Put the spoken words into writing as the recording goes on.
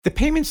The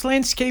payments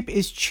landscape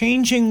is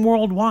changing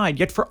worldwide,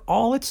 yet for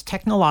all its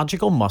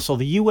technological muscle,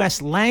 the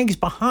U.S. lags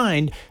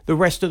behind the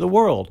rest of the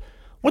world.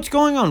 What's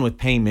going on with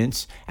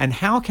payments, and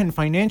how can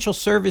financial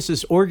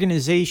services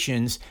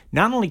organizations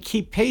not only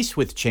keep pace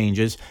with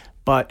changes,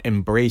 but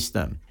embrace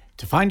them?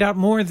 To find out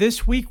more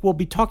this week, we'll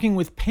be talking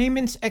with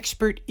payments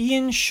expert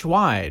Ian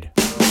Schweid.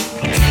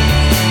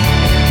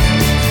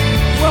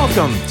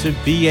 Welcome to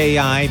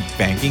BAI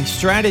Banking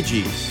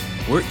Strategies,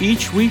 where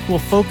each week we'll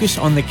focus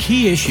on the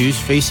key issues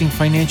facing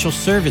financial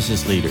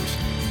services leaders.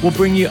 We'll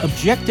bring you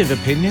objective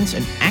opinions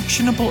and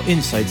actionable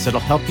insights that'll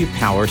help you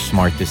power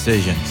smart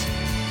decisions.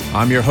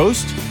 I'm your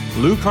host,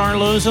 Lou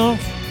Carlozo,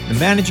 the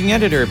managing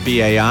editor of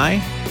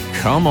BAI.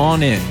 Come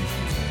on in.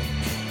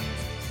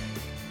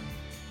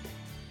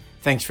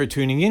 Thanks for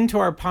tuning in to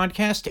our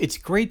podcast. It's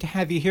great to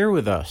have you here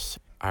with us.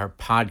 Our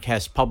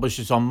podcast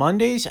publishes on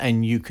Mondays,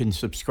 and you can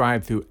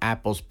subscribe through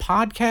Apple's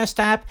podcast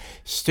app,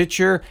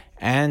 Stitcher,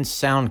 and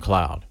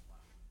SoundCloud.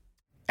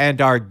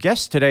 And our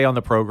guest today on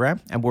the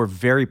program, and we're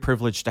very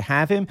privileged to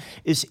have him,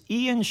 is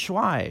Ian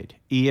Schweid.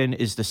 Ian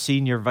is the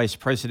Senior Vice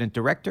President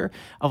Director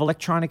of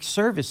Electronic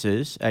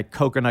Services at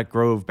Coconut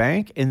Grove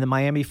Bank in the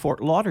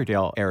Miami-Fort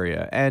Lauderdale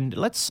area. And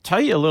let's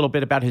tell you a little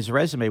bit about his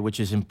resume, which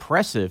is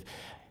impressive.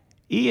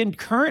 Ian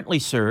currently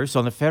serves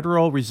on the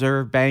Federal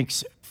Reserve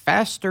Bank's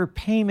Faster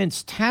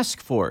Payments Task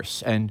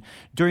Force, and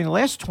during the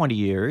last 20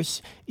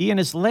 years, Ian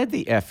has led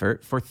the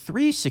effort for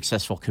 3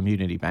 successful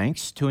community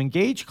banks to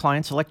engage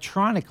clients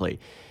electronically.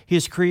 He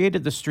has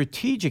created the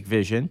strategic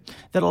vision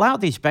that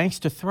allowed these banks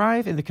to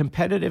thrive in the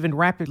competitive and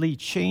rapidly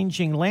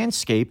changing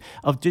landscape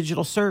of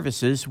digital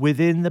services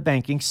within the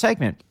banking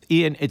segment.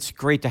 Ian, it's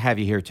great to have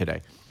you here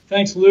today.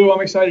 Thanks, Lou.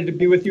 I'm excited to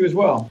be with you as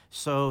well.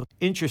 So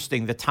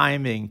interesting, the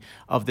timing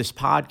of this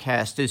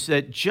podcast is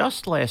that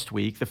just last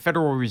week, the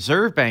Federal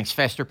Reserve Bank's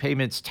Faster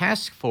Payments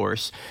Task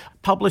Force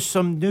published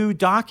some new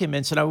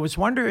documents, and I was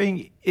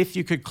wondering if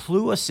you could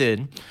clue us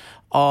in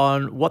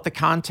on what the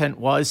content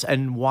was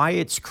and why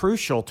it's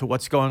crucial to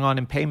what's going on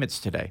in payments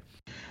today.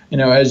 You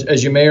know,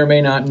 as you may or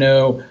may not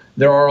know,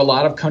 there are a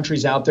lot of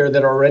countries out there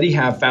that already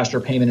have faster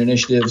payment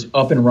initiatives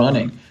up and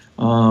running.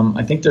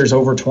 I think there's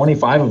over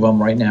 25 of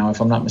them right now, if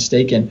I'm not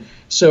mistaken.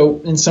 So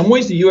in some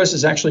ways, the U.S.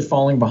 is actually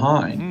falling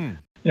behind.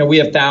 You know, we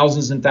have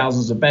thousands and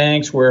thousands of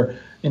banks where,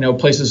 you know,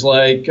 places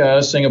like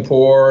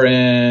Singapore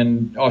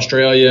and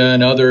Australia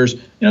and others,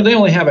 you know, they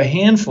only have a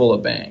handful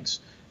of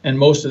banks. And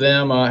most of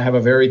them have a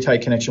very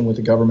tight connection with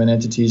the government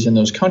entities in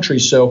those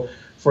countries. So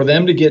for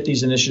them to get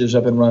these initiatives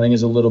up and running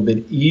is a little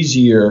bit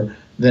easier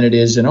than it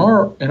is in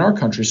our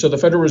country. So the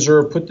Federal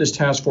Reserve put this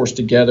task force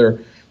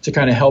together to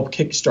kind of help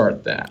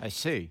kickstart that. I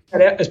see.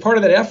 As part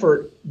of that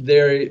effort,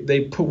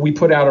 we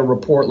put out a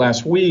report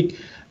last week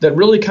that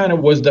really kind of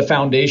was the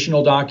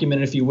foundational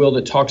document, if you will,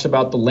 that talks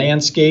about the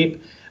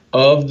landscape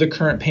of the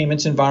current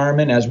payments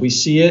environment as we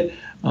see it,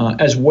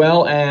 as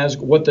well as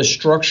what the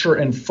structure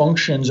and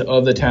functions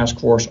of the task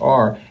force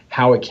are,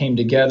 how it came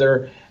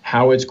together,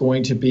 how it's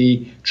going to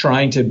be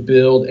trying to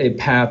build a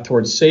path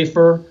towards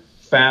safer,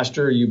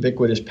 faster,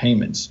 ubiquitous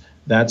payments.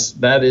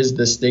 That is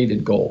the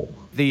stated goal.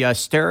 The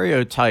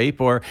stereotype,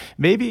 or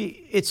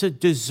maybe it's a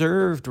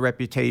deserved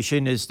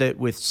reputation, is that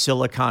with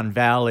Silicon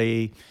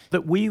Valley,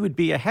 that we would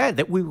be ahead,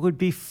 that we would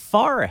be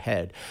far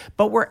ahead,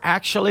 but we're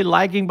actually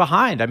lagging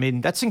behind. I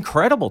mean, that's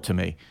incredible to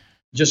me.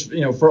 Just,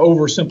 you know, for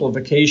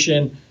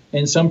oversimplification,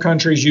 in some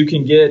countries you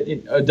can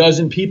get a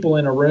dozen people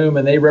in a room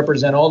and they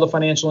represent all the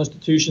financial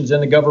institutions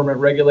and the government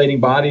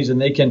regulating bodies,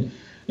 and they can,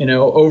 you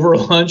know, over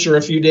lunch or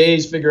a few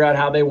days figure out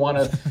how they want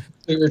to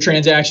figure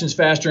transactions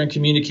faster and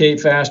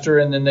communicate faster,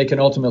 and then they can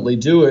ultimately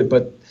do it.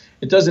 But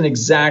it doesn't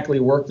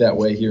exactly work that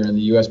way here in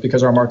the U.S.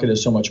 because our market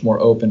is so much more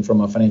open from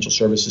a financial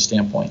services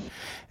standpoint.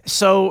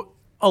 So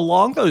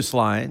along those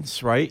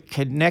lines, right,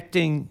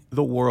 connecting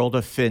the world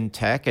of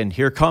fintech, and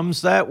here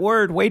comes that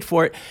word, wait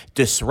for it,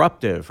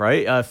 disruptive,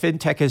 right?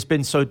 Fintech has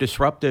been so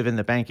disruptive in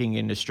the banking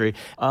industry.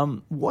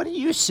 What do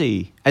you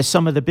see as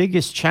some of the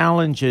biggest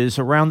challenges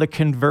around the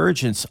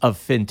convergence of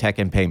fintech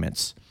and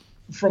payments?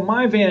 From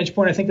my vantage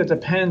point, I think that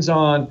depends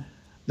on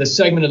the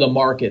segment of the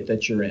market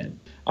that you're in.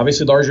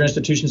 Obviously, larger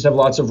institutions have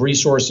lots of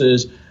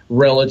resources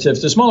relative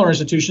to smaller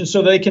institutions,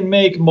 so they can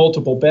make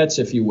multiple bets,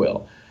 if you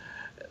will.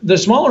 The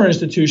smaller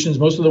institutions,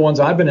 most of the ones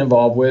I've been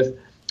involved with,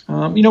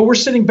 you know, we're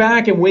sitting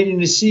back and waiting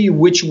to see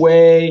which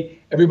way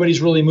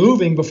everybody's really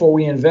moving before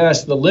we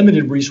invest the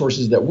limited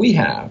resources that we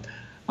have.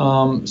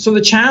 So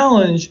the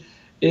challenge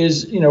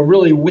is, you know,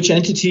 really which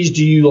entities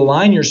do you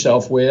align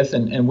yourself with,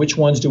 and which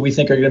ones do we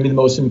think are going to be the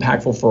most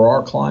impactful for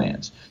our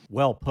clients?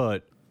 Well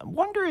put. I'm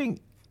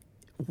wondering,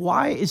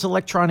 why is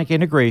electronic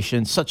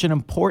integration such an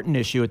important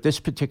issue at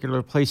this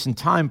particular place in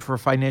time for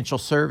financial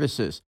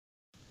services?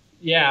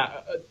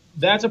 Yeah,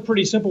 that's a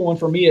pretty simple one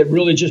for me. It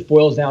really just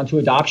boils down to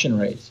adoption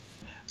rates.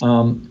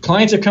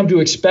 Clients have come to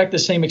expect the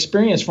same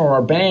experience from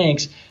our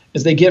banks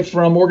as they get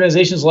from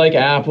organizations like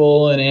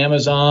Apple and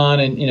Amazon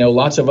and, you know,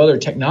 lots of other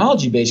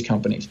technology-based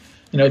companies.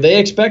 You know, they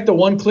expect a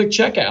one-click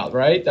checkout,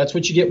 right? That's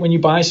what you get when you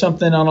buy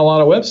something on a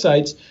lot of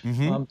websites.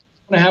 You want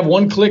to have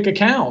one-click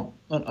account.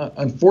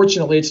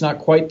 Unfortunately, it's not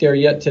quite there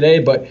yet today.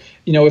 But,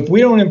 if we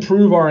don't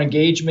improve our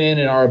engagement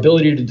and our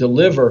ability to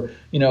deliver,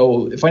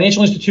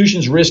 financial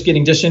institutions risk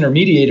getting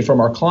disintermediated from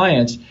our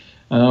clients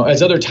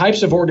as other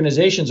types of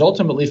organizations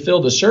ultimately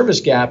fill the service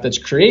gap that's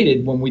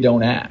created when we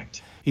don't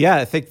act. Yeah,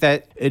 I think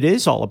that it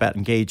is all about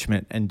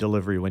engagement and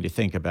delivery when you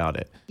think about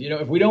it.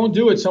 If we don't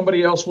do it,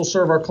 somebody else will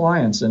serve our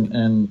clients,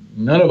 and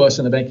none of us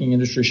in the banking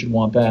industry should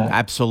want that.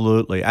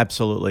 Absolutely,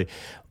 absolutely.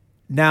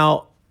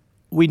 Now,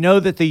 we know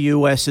that the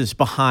U.S. is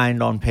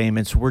behind on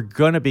payments. We're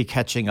going to be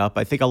catching up.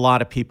 I think a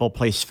lot of people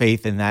place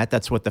faith in that.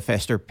 That's what the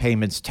Faster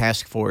Payments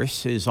Task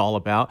Force is all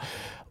about.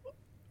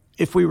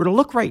 If we were to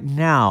look right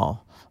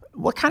now,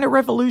 what kind of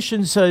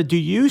revolutions do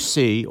you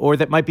see or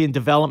that might be in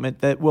development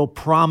that will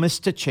promise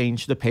to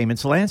change the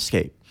payments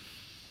landscape?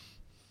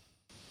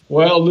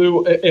 Well,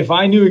 Lou, if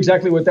I knew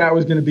exactly what that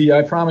was going to be,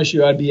 I promise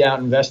you I'd be out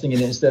investing in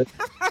it instead.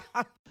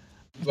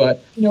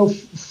 But,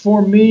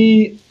 for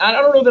me, I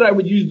don't know that I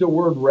would use the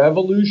word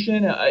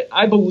revolution.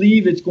 I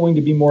believe it's going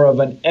to be more of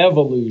an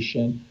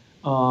evolution,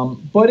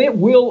 but it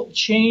will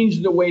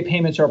change the way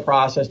payments are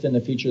processed in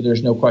the future.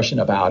 There's no question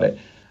about it.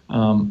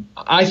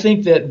 I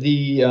think that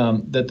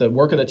the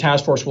work of the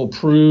task force will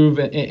prove,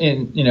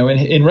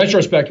 in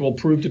retrospect, will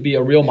prove to be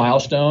a real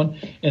milestone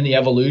in the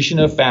evolution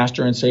of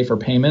faster and safer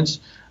payments.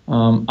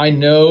 I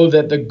know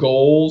that the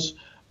goals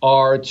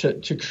are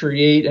to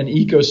create an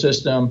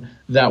ecosystem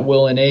that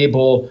will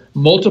enable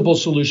multiple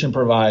solution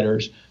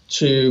providers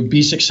to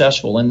be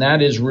successful, and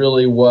that is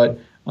really what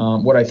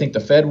I think the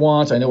Fed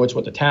wants. I know it's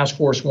what the task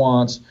force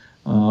wants,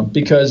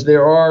 because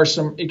there are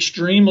some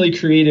extremely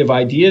creative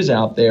ideas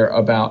out there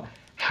about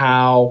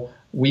how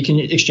we can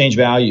exchange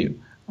value.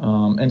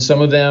 And some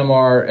of them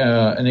are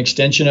an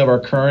extension of our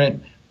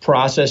current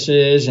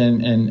processes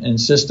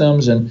and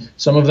systems, and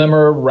some of them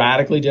are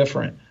radically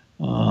different,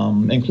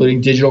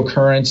 including digital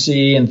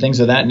currency and things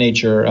of that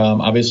nature,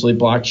 obviously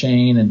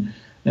blockchain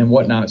and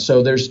whatnot.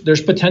 So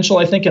there's potential,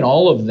 I think, in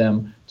all of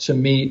them to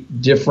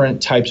meet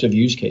different types of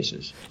use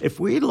cases. If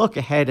we look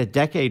ahead a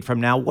decade from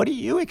now, what do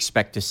you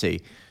expect to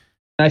see?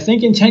 I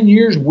think in 10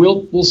 years,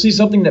 we'll see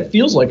something that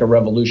feels like a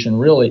revolution,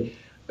 really.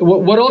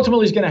 What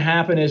ultimately is going to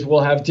happen is we'll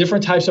have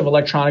different types of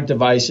electronic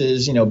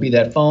devices, be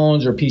that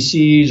phones or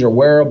PCs or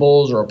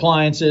wearables or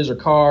appliances or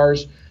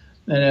cars,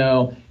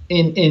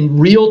 in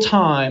real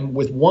time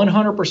with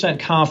 100%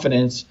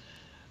 confidence,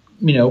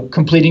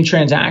 completing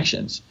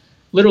transactions,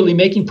 literally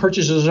making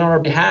purchases on our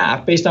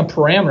behalf based on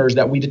parameters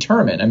that we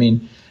determine. I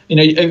mean,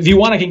 if you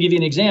want, I can give you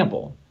an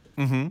example.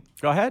 Mm-hmm.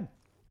 Go ahead.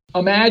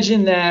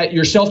 Imagine that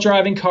your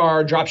self-driving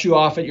car drops you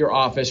off at your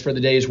office for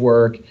the day's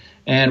work.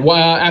 And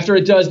after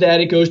it does that,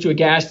 it goes to a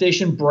gas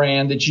station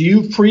brand that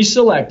you've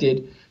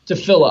pre-selected to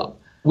fill up.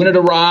 When it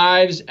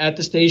arrives at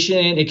the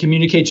station, it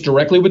communicates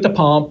directly with the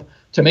pump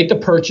to make the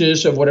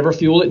purchase of whatever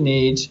fuel it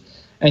needs.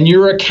 And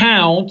your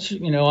account,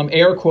 I'm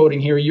air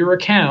quoting here, your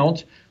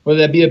account, whether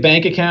that be a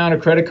bank account, a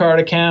credit card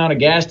account, a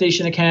gas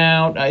station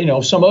account,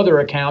 some other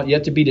account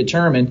yet to be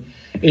determined,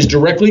 is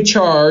directly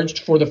charged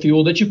for the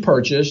fuel that you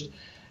purchased.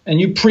 And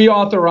you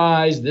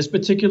pre-authorize this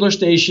particular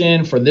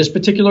station for this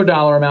particular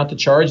dollar amount to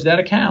charge that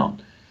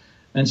account.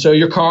 And so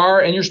your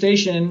car and your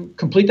station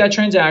complete that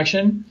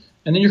transaction,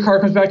 and then your car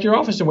comes back to your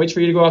office and waits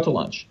for you to go out to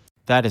lunch.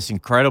 That is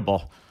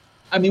incredible.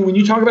 I mean, when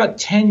you talk about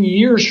 10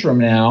 years from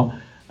now,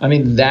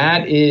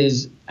 that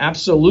is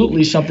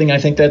absolutely something I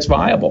think that's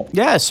viable.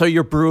 Yeah, so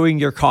you're brewing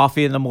your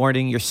coffee in the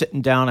morning, you're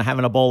sitting down and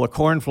having a bowl of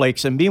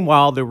cornflakes, and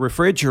meanwhile, the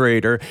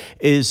refrigerator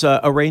is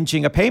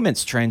arranging a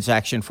payments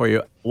transaction for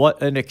you.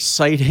 What an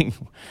exciting,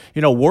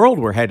 world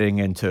we're heading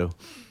into.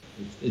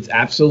 It's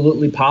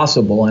absolutely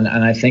possible, and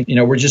I think,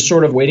 we're just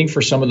sort of waiting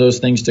for some of those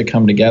things to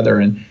come together,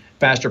 and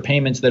faster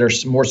payments that are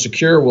more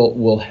secure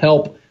will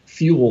help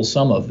fuel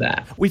some of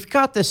that. We've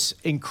got this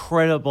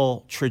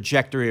incredible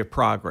trajectory of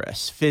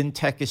progress.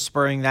 FinTech is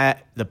spurring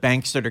that. The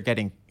banks that are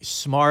getting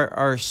smart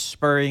are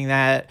spurring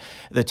that.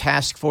 The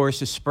task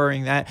force is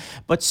spurring that.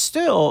 But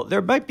still,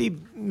 there might be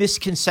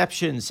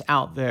misconceptions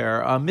out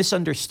there,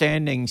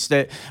 misunderstandings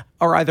that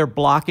are either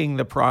blocking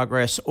the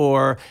progress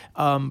or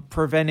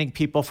preventing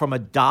people from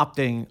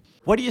adopting.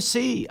 What do you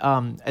see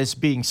as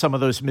being some of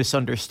those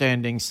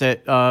misunderstandings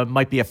that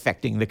might be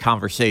affecting the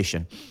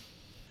conversation?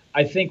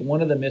 I think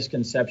one of the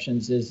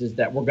misconceptions is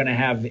that we're going to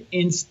have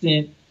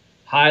instant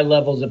high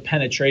levels of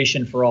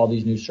penetration for all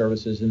these new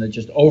services and that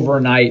just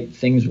overnight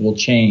things will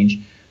change.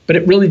 But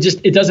it really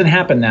it doesn't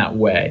happen that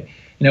way.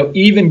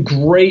 Even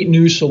great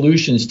new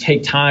solutions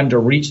take time to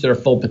reach their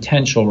full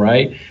potential,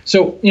 right?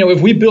 So,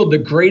 if we build the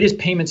greatest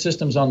payment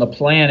systems on the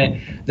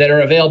planet that are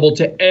available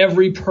to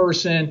every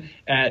person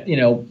at,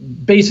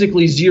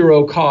 basically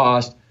zero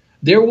cost,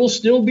 there will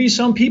still be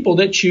some people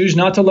that choose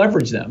not to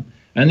leverage them.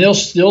 And they'll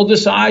still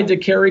decide to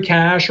carry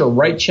cash or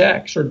write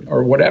checks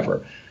or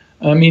whatever.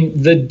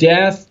 The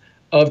death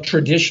of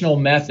traditional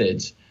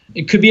methods,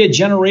 it could be a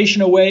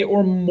generation away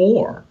or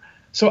more.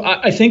 So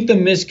I think the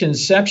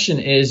misconception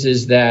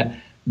is that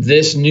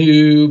this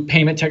new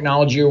payment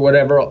technology or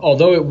whatever,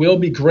 although it will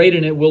be great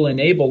and it will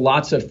enable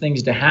lots of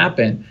things to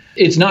happen,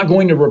 it's not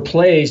going to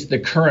replace the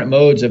current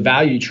modes of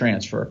value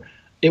transfer.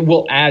 it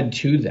will add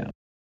to them.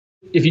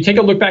 If you take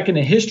a look back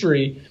into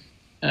history,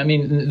 I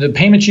mean, the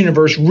payments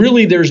universe,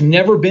 really, there's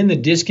never been the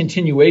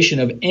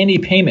discontinuation of any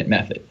payment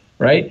method,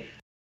 right?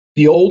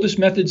 The oldest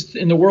methods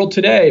in the world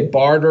today,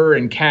 barter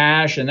and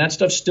cash, and that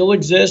stuff still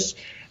exists,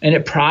 and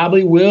it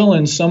probably will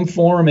in some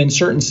form in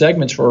certain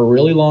segments for a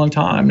really long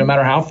time, no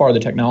matter how far the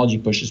technology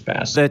pushes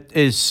past. That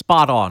is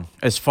spot on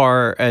as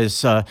far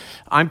as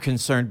I'm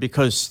concerned,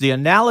 because the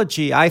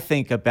analogy I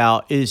think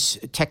about is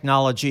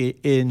technology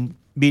in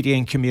media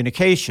and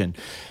communication.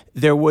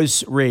 There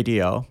was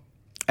radio,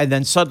 and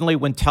then suddenly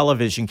when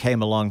television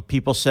came along,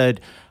 people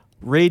said,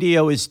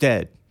 radio is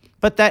dead.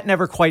 But that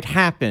never quite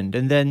happened.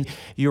 And then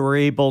you were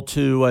able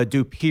to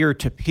do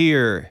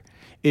peer-to-peer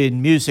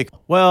in music.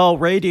 Well,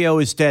 radio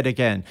is dead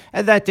again.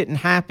 And that didn't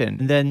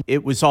happen. And then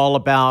it was all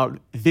about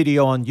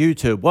video on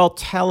YouTube. Well,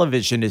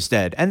 television is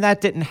dead. And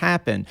that didn't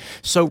happen.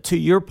 So to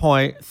your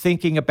point,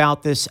 thinking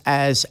about this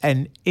as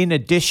an in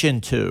addition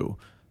to,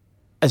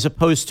 as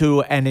opposed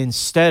to an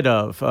instead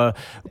of,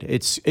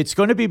 it's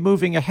going to be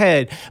moving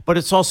ahead, but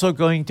it's also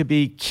going to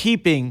be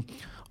keeping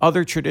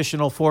other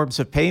traditional forms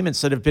of payments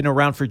that have been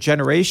around for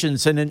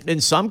generations, and in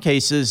some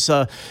cases,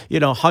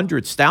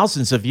 hundreds,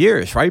 thousands of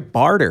years, right?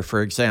 Barter,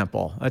 for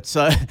example.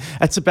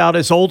 That's about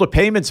as old a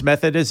payments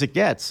method as it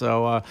gets.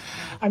 So,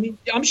 I mean,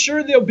 I'm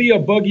sure there'll be a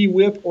buggy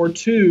whip or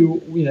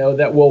two,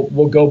 that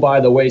will go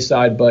by the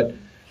wayside. But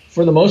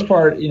for the most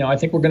part, I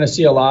think we're going to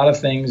see a lot of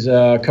things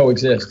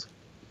coexist.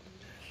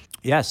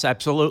 Yes,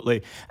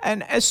 absolutely.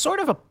 And as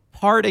sort of a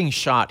parting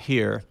shot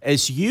here,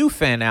 as you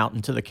fan out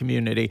into the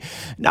community,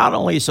 not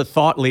only as a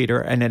thought leader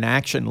and an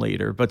action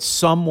leader, but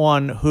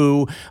someone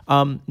who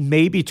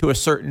maybe to a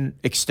certain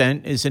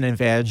extent is an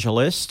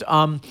evangelist,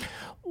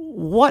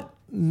 what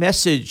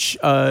message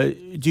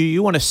do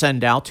you want to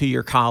send out to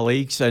your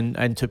colleagues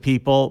and to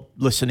people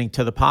listening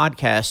to the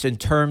podcast in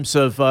terms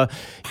of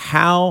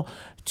how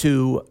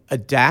to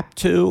adapt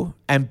to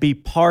and be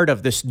part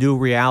of this new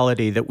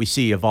reality that we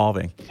see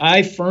evolving?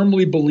 I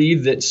firmly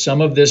believe that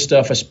some of this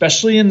stuff,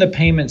 especially in the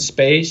payment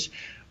space,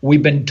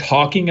 we've been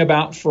talking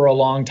about for a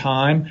long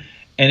time,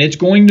 and it's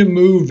going to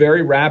move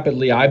very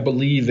rapidly, I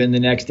believe, in the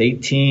next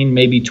 18,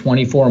 maybe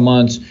 24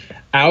 months,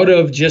 out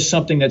of just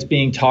something that's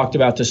being talked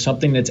about to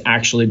something that's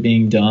actually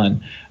being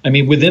done. I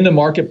mean, within the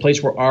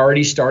marketplace, we're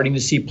already starting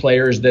to see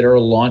players that are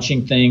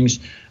launching things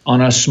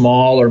on a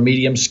small or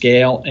medium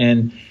scale,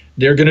 and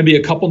there are going to be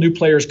a couple new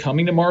players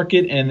coming to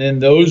market, and then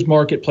those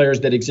market players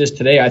that exist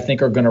today, I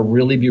think, are going to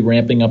really be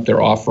ramping up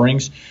their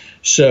offerings.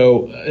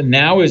 So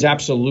now is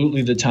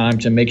absolutely the time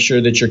to make sure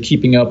that you're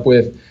keeping up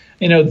with,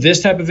 this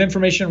type of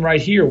information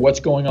right here, what's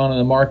going on in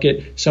the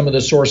market, some of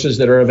the sources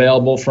that are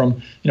available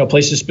from,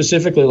 places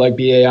specifically like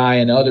BAI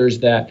and others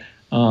that,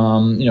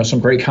 some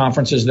great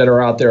conferences that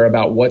are out there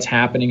about what's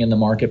happening in the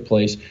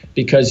marketplace,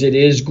 because it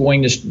is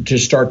going to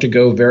start to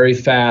go very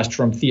fast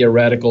from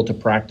theoretical to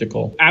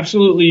practical.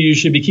 Absolutely, you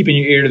should be keeping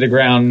your ear to the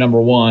ground, number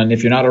one.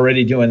 If you're not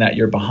already doing that,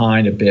 you're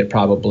behind a bit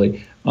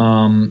probably.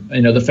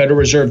 The Federal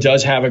Reserve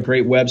does have a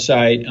great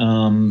website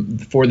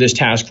for this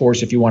task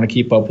force if you want to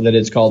keep up with it.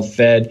 It's called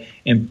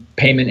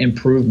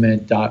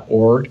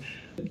fedpaymentimprovement.org.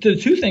 The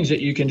two things that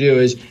you can do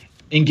is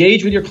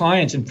engage with your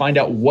clients and find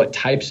out what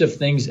types of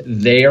things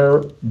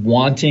they're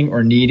wanting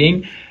or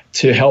needing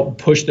to help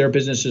push their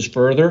businesses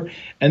further.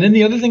 And then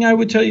the other thing I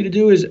would tell you to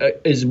do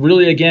is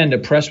really, again, to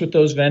press with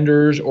those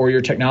vendors or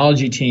your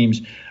technology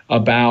teams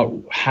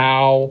about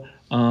how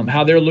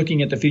they're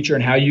looking at the future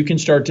and how you can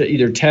start to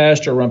either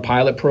test or run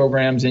pilot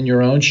programs in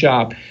your own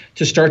shop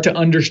to start to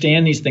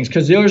understand these things,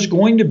 because there's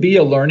going to be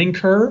a learning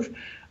curve.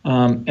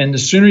 And the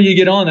sooner you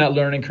get on that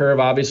learning curve,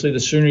 obviously, the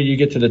sooner you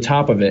get to the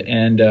top of it.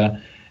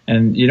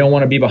 And you don't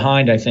want to be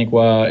behind, I think,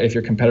 if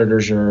your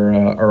competitors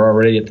are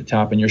already at the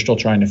top and you're still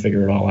trying to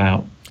figure it all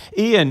out.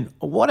 Ian,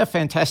 what a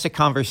fantastic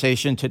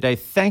conversation today.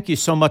 Thank you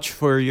so much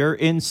for your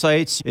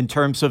insights in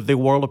terms of the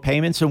world of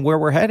payments and where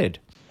we're headed.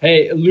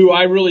 Hey, Lou,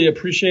 I really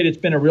appreciate it. It's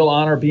been a real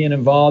honor being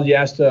involved. You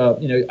asked,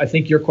 I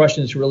think your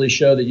questions really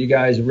show that you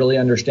guys really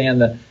understand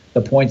the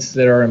points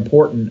that are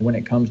important when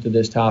it comes to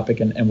this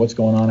topic and what's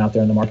going on out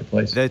there in the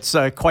marketplace. That's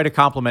quite a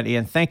compliment,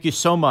 Ian. Thank you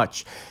so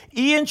much.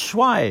 Ian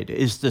Schweid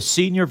is the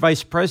Senior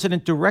Vice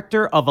President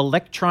Director of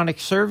Electronic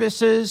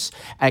Services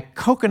at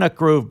Coconut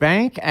Grove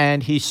Bank,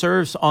 and he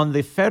serves on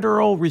the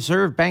Federal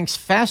Reserve Bank's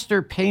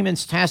Faster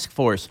Payments Task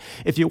Force.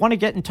 If you want to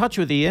get in touch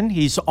with Ian,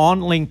 he's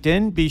on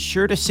LinkedIn. Be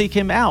sure to seek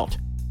him out.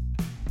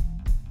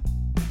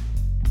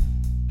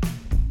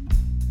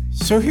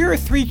 So here are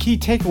 3 key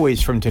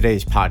takeaways from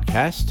today's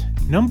podcast.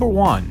 Number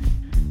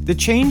 1, the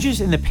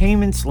changes in the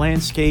payments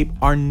landscape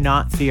are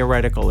not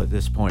theoretical at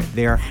this point.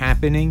 They are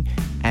happening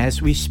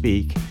as we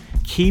speak.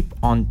 Keep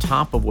on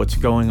top of what's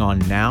going on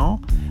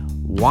now.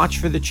 Watch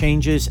for the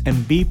changes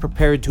and be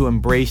prepared to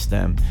embrace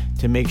them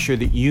to make sure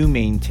that you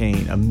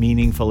maintain a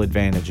meaningful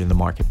advantage in the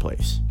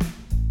marketplace.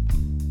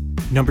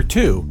 Number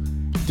 2,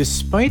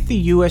 despite the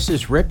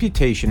U.S.'s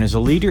reputation as a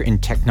leader in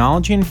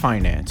technology and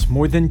finance,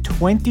 more than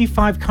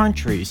 25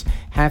 countries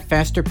have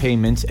faster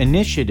payments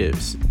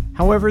initiatives.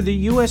 However,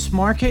 the U.S.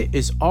 market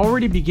is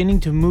already beginning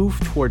to move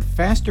toward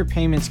faster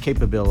payments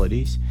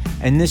capabilities,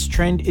 and this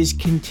trend is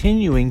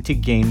continuing to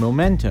gain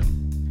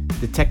momentum.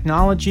 The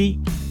technology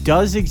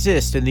does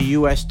exist in the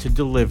U.S. to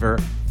deliver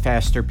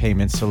faster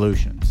payment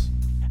solutions.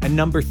 And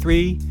number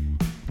 3,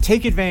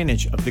 take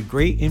advantage of the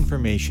great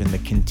information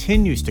that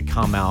continues to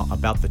come out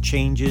about the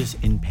changes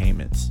in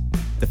payments.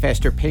 The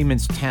Faster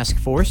Payments Task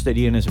Force that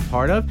Ian is a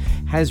part of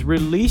has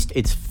released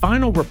its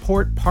final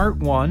report, Part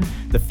 1,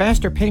 the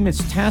Faster Payments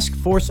Task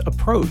Force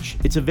Approach.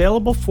 It's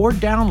available for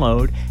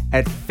download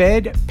at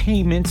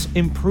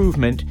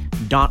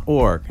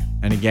fedpaymentsimprovement.org.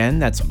 And again,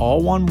 that's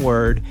all one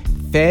word,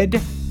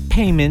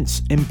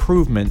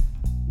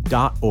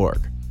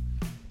 fedpaymentsimprovement.org.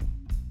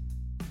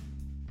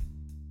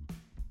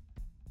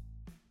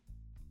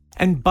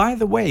 And by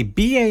the way,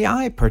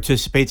 BAI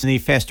participates in the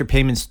Faster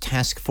Payments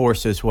Task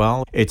Force as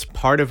well. It's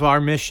part of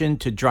our mission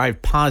to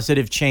drive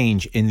positive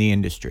change in the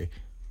industry.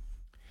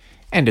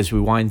 And as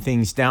we wind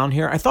things down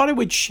here, I thought I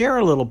would share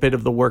a little bit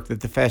of the work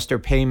that the Faster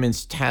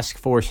Payments Task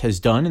Force has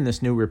done in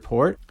this new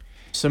report.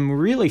 Some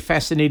really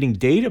fascinating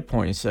data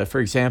points. For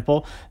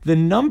example, the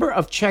number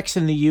of checks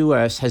in the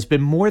U.S. has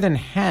been more than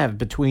halved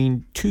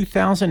between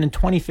 2000 and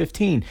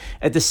 2015.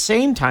 At the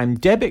same time,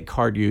 debit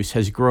card use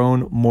has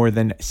grown more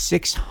than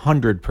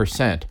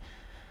 600%.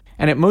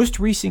 And at most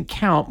recent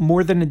count,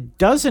 more than a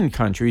dozen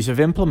countries have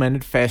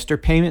implemented faster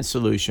payment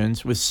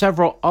solutions, with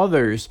several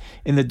others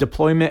in the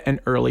deployment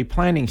and early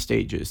planning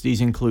stages. These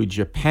include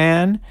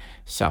Japan,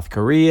 South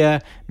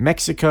Korea,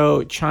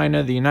 Mexico,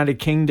 China, the United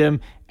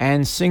Kingdom,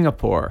 and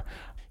Singapore.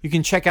 You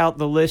can check out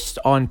the list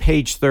on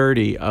page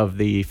 30 of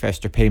the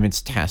Faster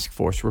Payments Task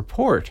Force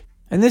report.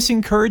 And this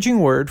encouraging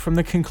word from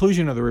the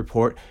conclusion of the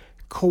report: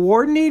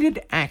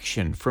 coordinated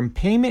action from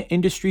payment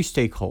industry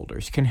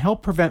stakeholders can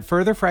help prevent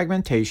further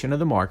fragmentation of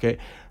the market,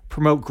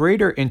 promote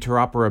greater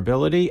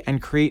interoperability,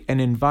 and create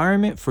an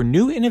environment for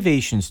new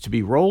innovations to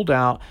be rolled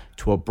out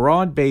to a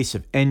broad base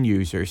of end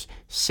users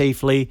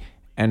safely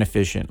and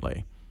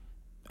efficiently.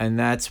 And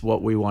that's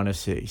what we want to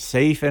see.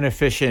 Safe and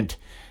efficient,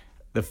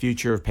 the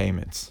future of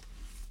payments.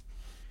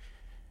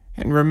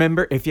 And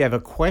remember, if you have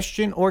a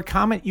question or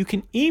comment, you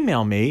can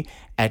email me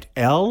at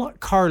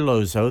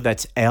lcarlozo,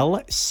 that's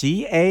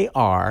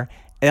LCARLOZO,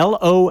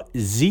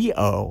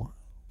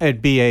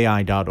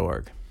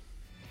 @BAI.org.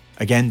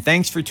 Again,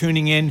 thanks for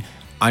tuning in.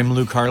 I'm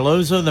Lou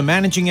Carlozo, the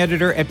managing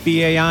editor at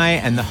BAI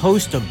and the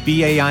host of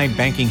BAI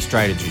Banking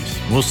Strategies.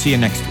 We'll see you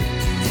next week.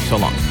 So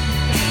long.